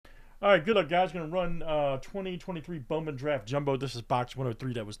All right, good luck, guys. Going to run 2023 Bowman Draft Jumbo. This is box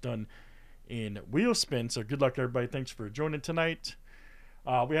 103 that was done in wheel spin. So good luck, everybody. Thanks for joining tonight.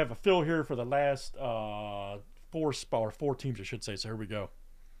 We have a fill here for the last four teams, I should say. So here we go.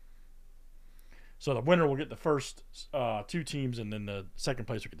 So the winner will get the first two teams, and then the second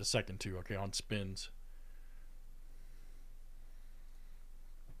place will get the second two. Okay, on spins.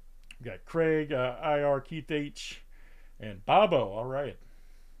 We got Craig, IR, Keith H, and Bobo. All right.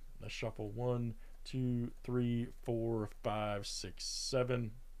 Let's shuffle 1, 2, 3, 4, 5, 6,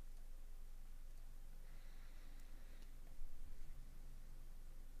 7.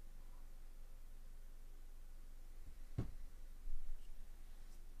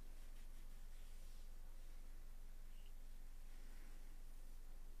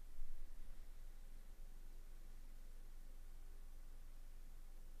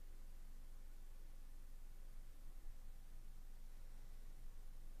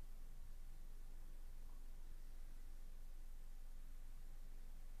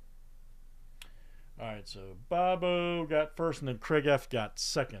 All right, so Bobo got first, and then Craig F got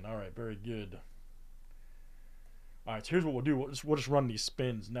second. All right, very good. All right, so here's what we'll do. We'll just run these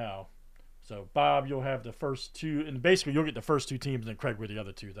spins now. So Bob, you'll have the first two, and basically you'll get the first two teams, and then Craig with the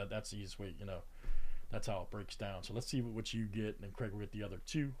other two. That's the easiest way, That's how it breaks down. So let's see what you get, and then Craig will get the other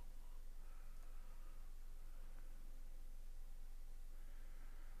two.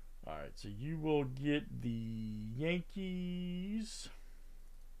 All right, so you will get the Yankees.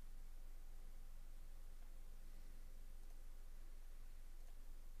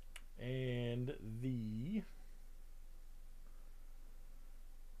 And the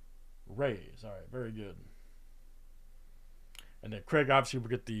Rays. All right, very good. And then Craig obviously will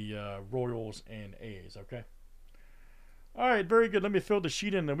get the Royals and A's, okay? All right, very good. Let me fill the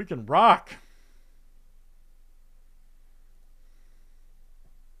sheet in, and we can rock.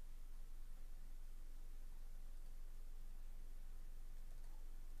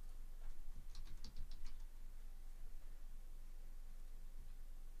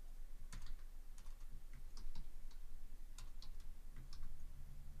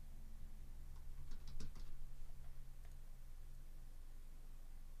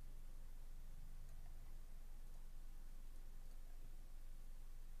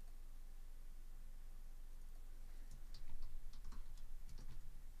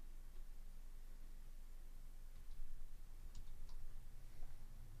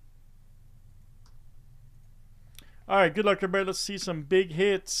 All right, good luck, everybody. Let's see some big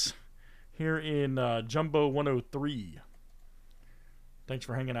hits here in Jumbo 103. Thanks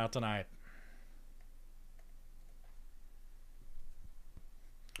for hanging out tonight.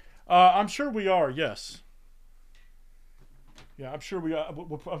 I'm sure we are, yes. Yeah, I'm sure we are.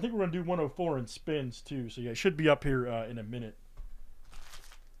 I think we're going to do 104 in spins, too. So, yeah, it should be up here in a minute.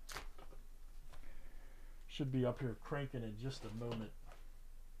 Should be up here cranking in just a moment.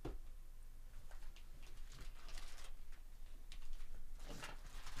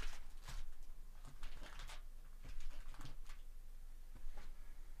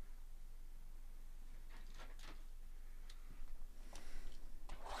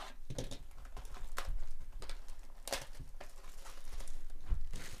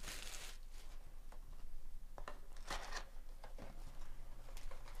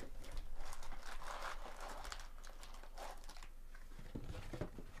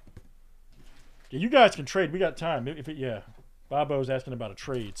 Yeah, you guys can trade. We got time. Yeah, Bobo's asking about a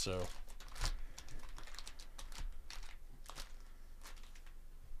trade, so.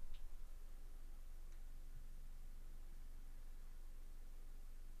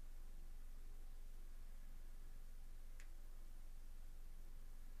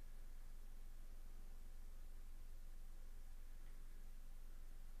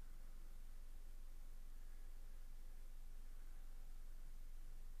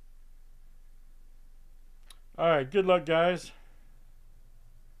 All right, good luck, guys.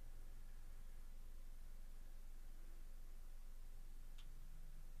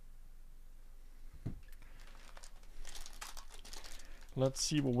 Let's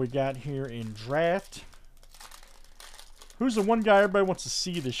see what we got here in draft. Who's the one guy everybody wants to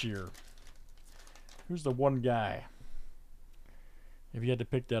see this year? Who's the one guy? If you had to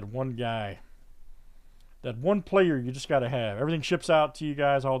pick that one guy. That one player you just got to have. Everything ships out to you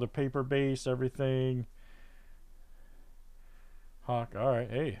guys, all the paper base, everything. Hawk, all right,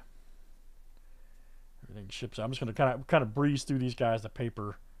 hey. Everything ships out. I'm just going to kind of breeze through these guys, the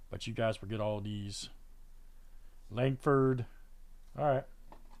paper, but you guys will get all these. Langford, all right.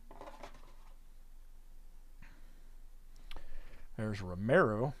 There's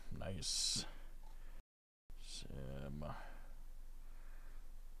Romero, nice.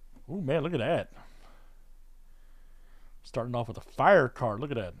 Ooh, man, look at that. Starting off with a fire card.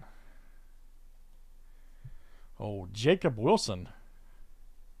 Look at that. Oh, Jacob Wilson.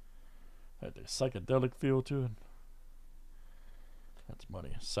 Had the psychedelic feel to it. That's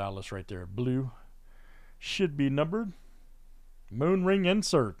money. Silas right there. Blue. Should be numbered. Moon ring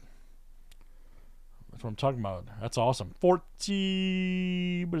insert. That's what I'm talking about. That's awesome.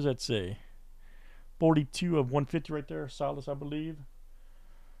 40. What does that say? 42 of 150 right there. Silas, I believe.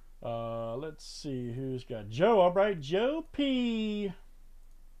 Let's see who's got Joe. All right, Joe P.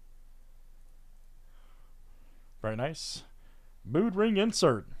 Very nice. Mood ring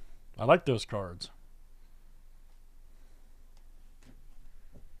insert. I like those cards.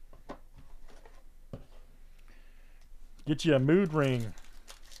 Get you a mood ring.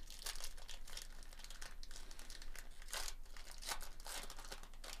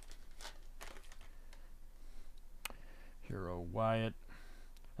 Hero Wyatt.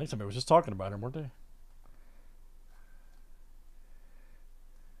 I think somebody was just talking about him, weren't they?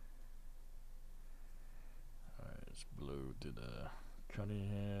 Alright, it's blue to the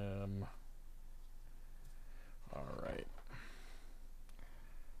Cunningham. Alright.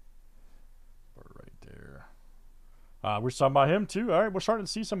 Right there. We're talking about him too. Alright, we're starting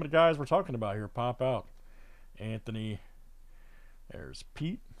to see some of the guys we're talking about here pop out. Anthony. There's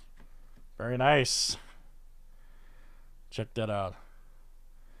Pete. Very nice. Check that out.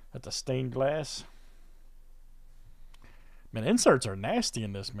 That's a stained glass. Man, inserts are nasty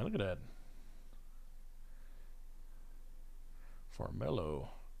in this, man. Look at that. Formello.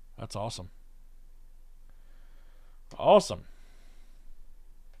 That's awesome. Awesome.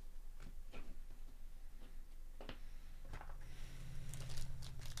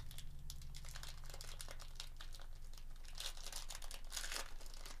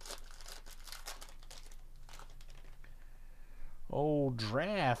 Old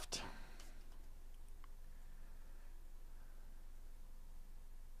draft.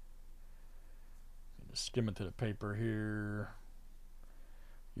 Just skimming to the paper here.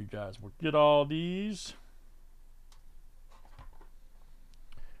 You guys will get all these.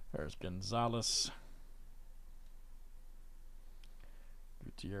 There's Gonzalez.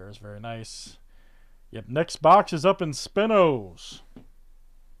 Gutierrez, very nice. Yep, next box is up in Spinos.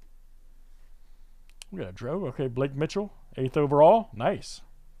 We got a Dro. Okay, Blake Mitchell, 8th overall. Nice.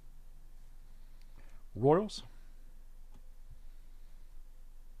 Royals.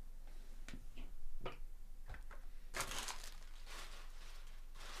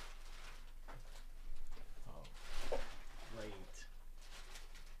 Oh, great.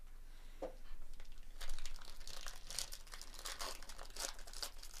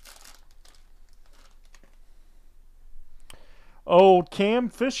 Old Cam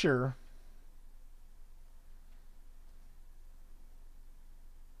Fisher.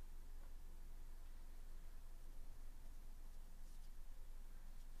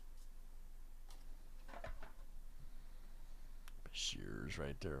 Shears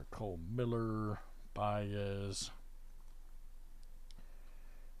right there. Cole Miller, Baez,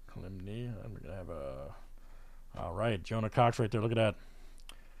 Clemney. And we're going to have a... All right, Jonah Cox right there. Look at that.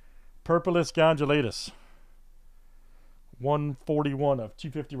 Purpleus Gondolatus. 141 of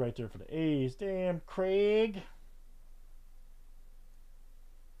 250 right there for the A's. Damn, Craig.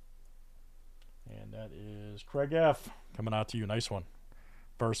 And that is Craig F. coming out to you. Nice one.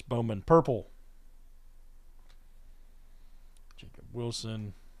 First Bowman purple. Jacob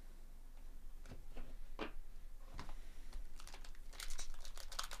Wilson.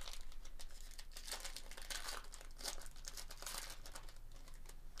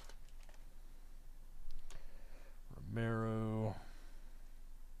 Romero.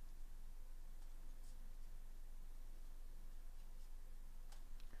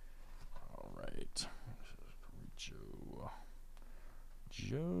 All right. Joe.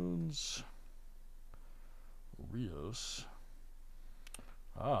 Jones. Rios.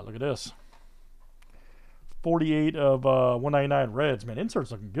 Ah, look at this. 48 of 199 Reds. Man, inserts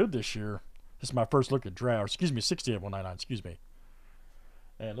looking good this year. This is my first look at draft. Excuse me, 60 of 199. Excuse me.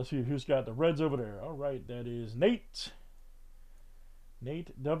 And let's see who's got the Reds over there. All right, that is Nate.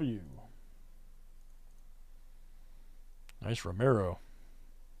 Nate W. Nice Romero.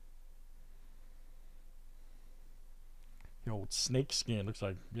 The old snake skin. Looks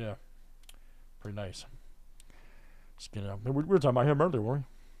like, yeah, pretty nice. Skin out. We were talking about him earlier, weren't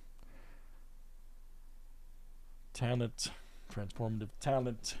we? Talent. Transformative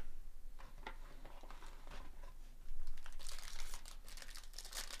talent.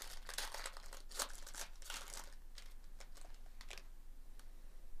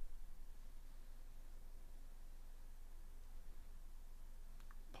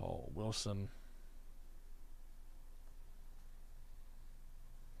 Paul Wilson.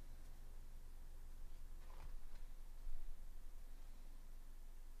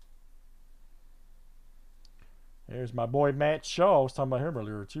 There's my boy Matt Shaw. I was talking about him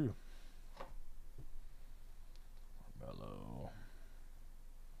earlier too. Hello.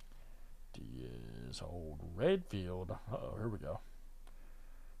 Diaz, old Redfield. Uh-oh, here we go.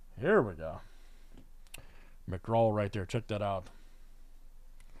 Here we go. McGraw right there. Check that out.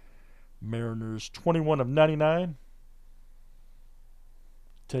 Mariners 21 of 99.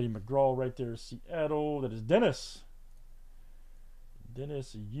 Teddy McGraw right there. Seattle. That is Dennis.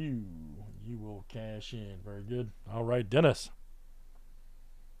 Dennis, you will cash in. Very good. All right, Dennis.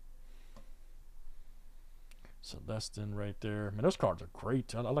 Celestin right there. Man, those cards are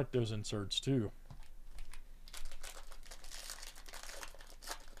great. I like those inserts too.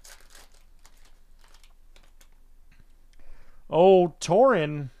 Oh,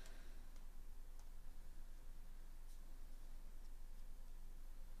 Torin.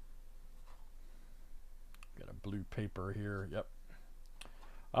 Got a blue paper here. Yep.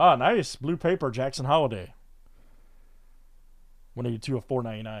 Ah, nice. Blue paper, Jackson Holiday. 182 of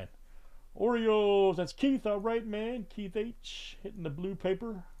 499. Orioles, that's Keith, all right, man. Keith H. hitting the blue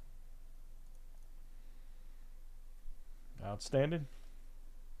paper. Outstanding.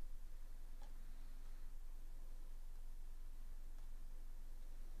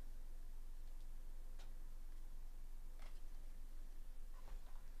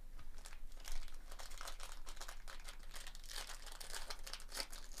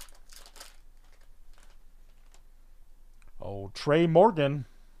 Oh, Trey Morgan.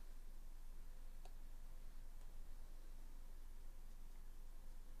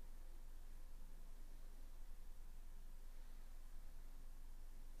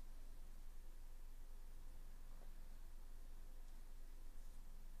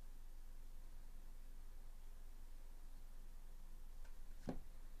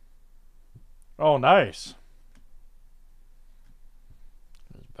 Oh, nice.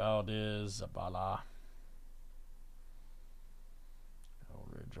 There's Valdez, Zabala.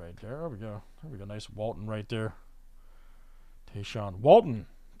 Ridge right there. There we go. There we go. Nice Walton right there. Tayshawn Walton.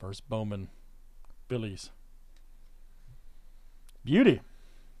 First Bowman. Phillies. Beauty.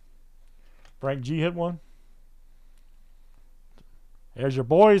 Frank G hit one. There's your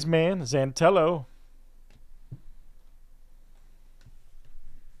boys, man. Zantello.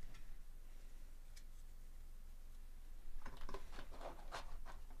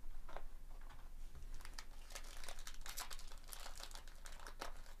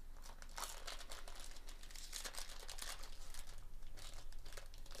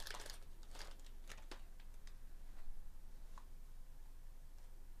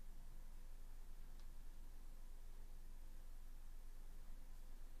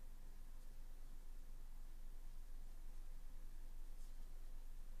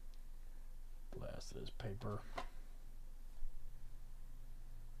 This paper.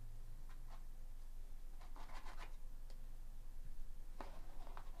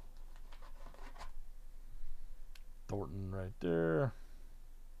 Thornton right there.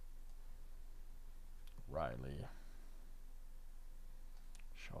 Riley.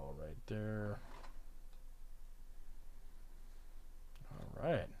 Shaw right there. All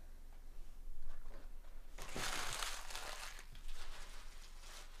right.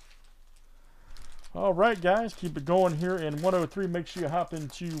 All right, guys, keep it going here in 103. Make sure you hop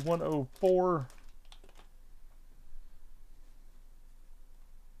into 104.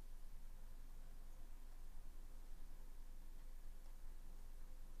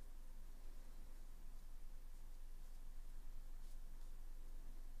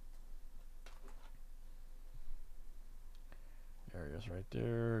 There he is right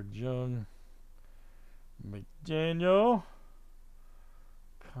there. Jung. McDaniel.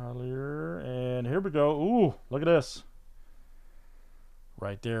 Collier, and here we go. Ooh, look at this.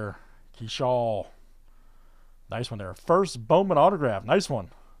 Right there. Keyshaw. Nice one there. First Bowman autograph. Nice one.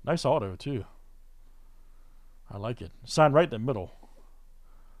 Nice auto, too. I like it. Signed right in the middle.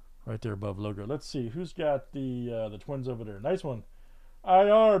 Right there above logo. Let's see. Who's got the Twins over there? Nice one.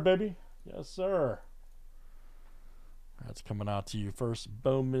 IR, baby. Yes, sir. That's coming out to you. First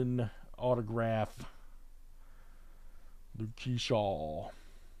Bowman autograph. Luke Keyshaw.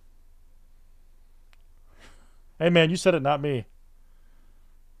 Hey, man, you said it, not me.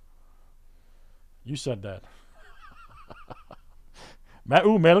 You said that.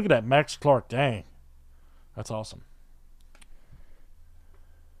 Ooh, man, look at that. Max Clark. Dang. That's awesome.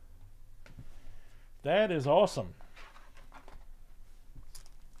 That is awesome.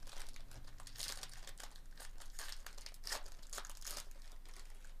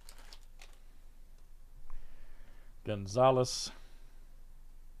 Gonzalez.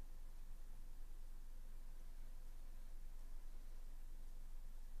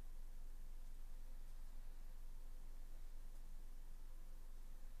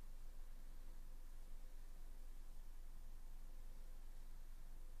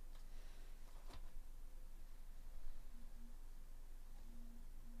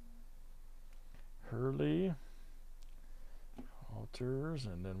 Hurley. Alters.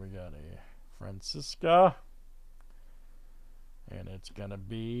 And then we got a Francisca. And it's going to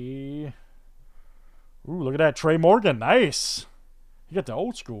be... Ooh, look at that. Trey Morgan. Nice. You got the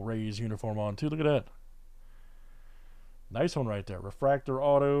old school Rays uniform on, too. Look at that. Nice one right there. Refractor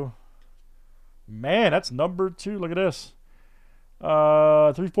auto. Man, that's number 2. Look at this.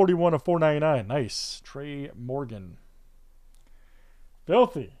 341 of 499. Nice. Trey Morgan.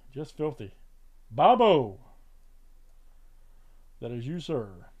 Filthy. Just filthy. Bobo. That is you, sir.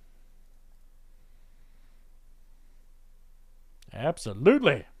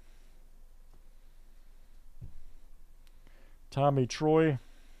 Absolutely. Tommy Troy.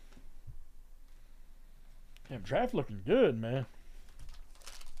 Damn, draft looking good, man.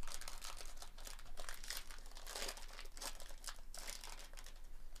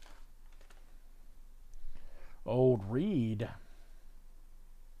 Old Reed.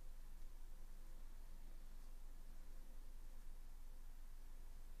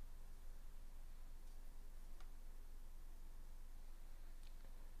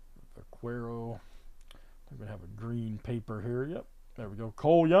 Vaquero. We're going to have a green paper here. Yep. There we go.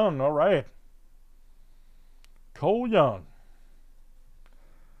 Cole Young. All right. Cole Young.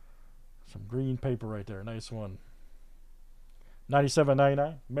 Some green paper right there. Nice one.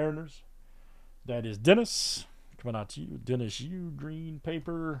 97.99. Mariners. That is Dennis. Coming out to you. Dennis U. Green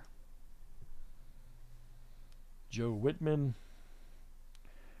paper. Joe Whitman.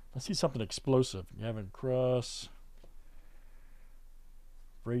 Let's see something explosive. Gavin Cross.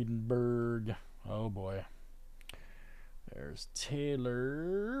 Bradenberg. Oh, boy. There's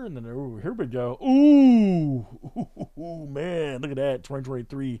Taylor. And then, ooh, here we go. Ooh, man. Look at that.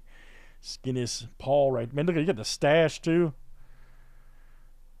 2023 Skinnis Paul right. Man, look at you got the stash, too.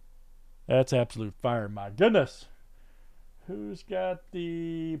 That's absolute fire. My goodness. Who's got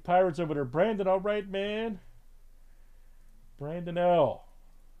the Pirates over there? Brandon, all right, man. Brandon L.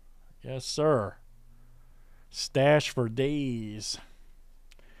 Yes, sir. Stash for days.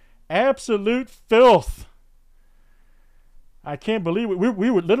 Absolute filth. I can't believe it.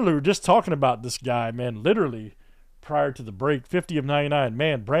 We were literally just talking about this guy, man, literally prior to the break. 50 of 99.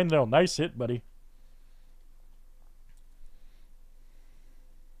 Man, Brandon L, nice hit, buddy.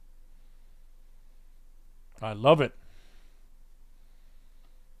 I love it.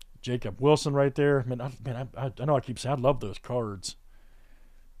 Jacob Wilson right there. Man, I know I keep saying I love those cards.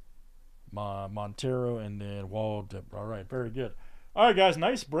 Montero and then Wald. All right, very good. All right, guys,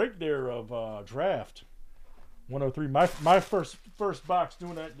 nice break there of draft 103. My first box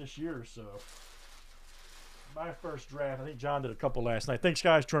doing that this year, so my first draft. I think John did a couple last night. Thanks,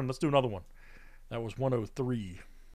 guys. Let's do another one. That was 103.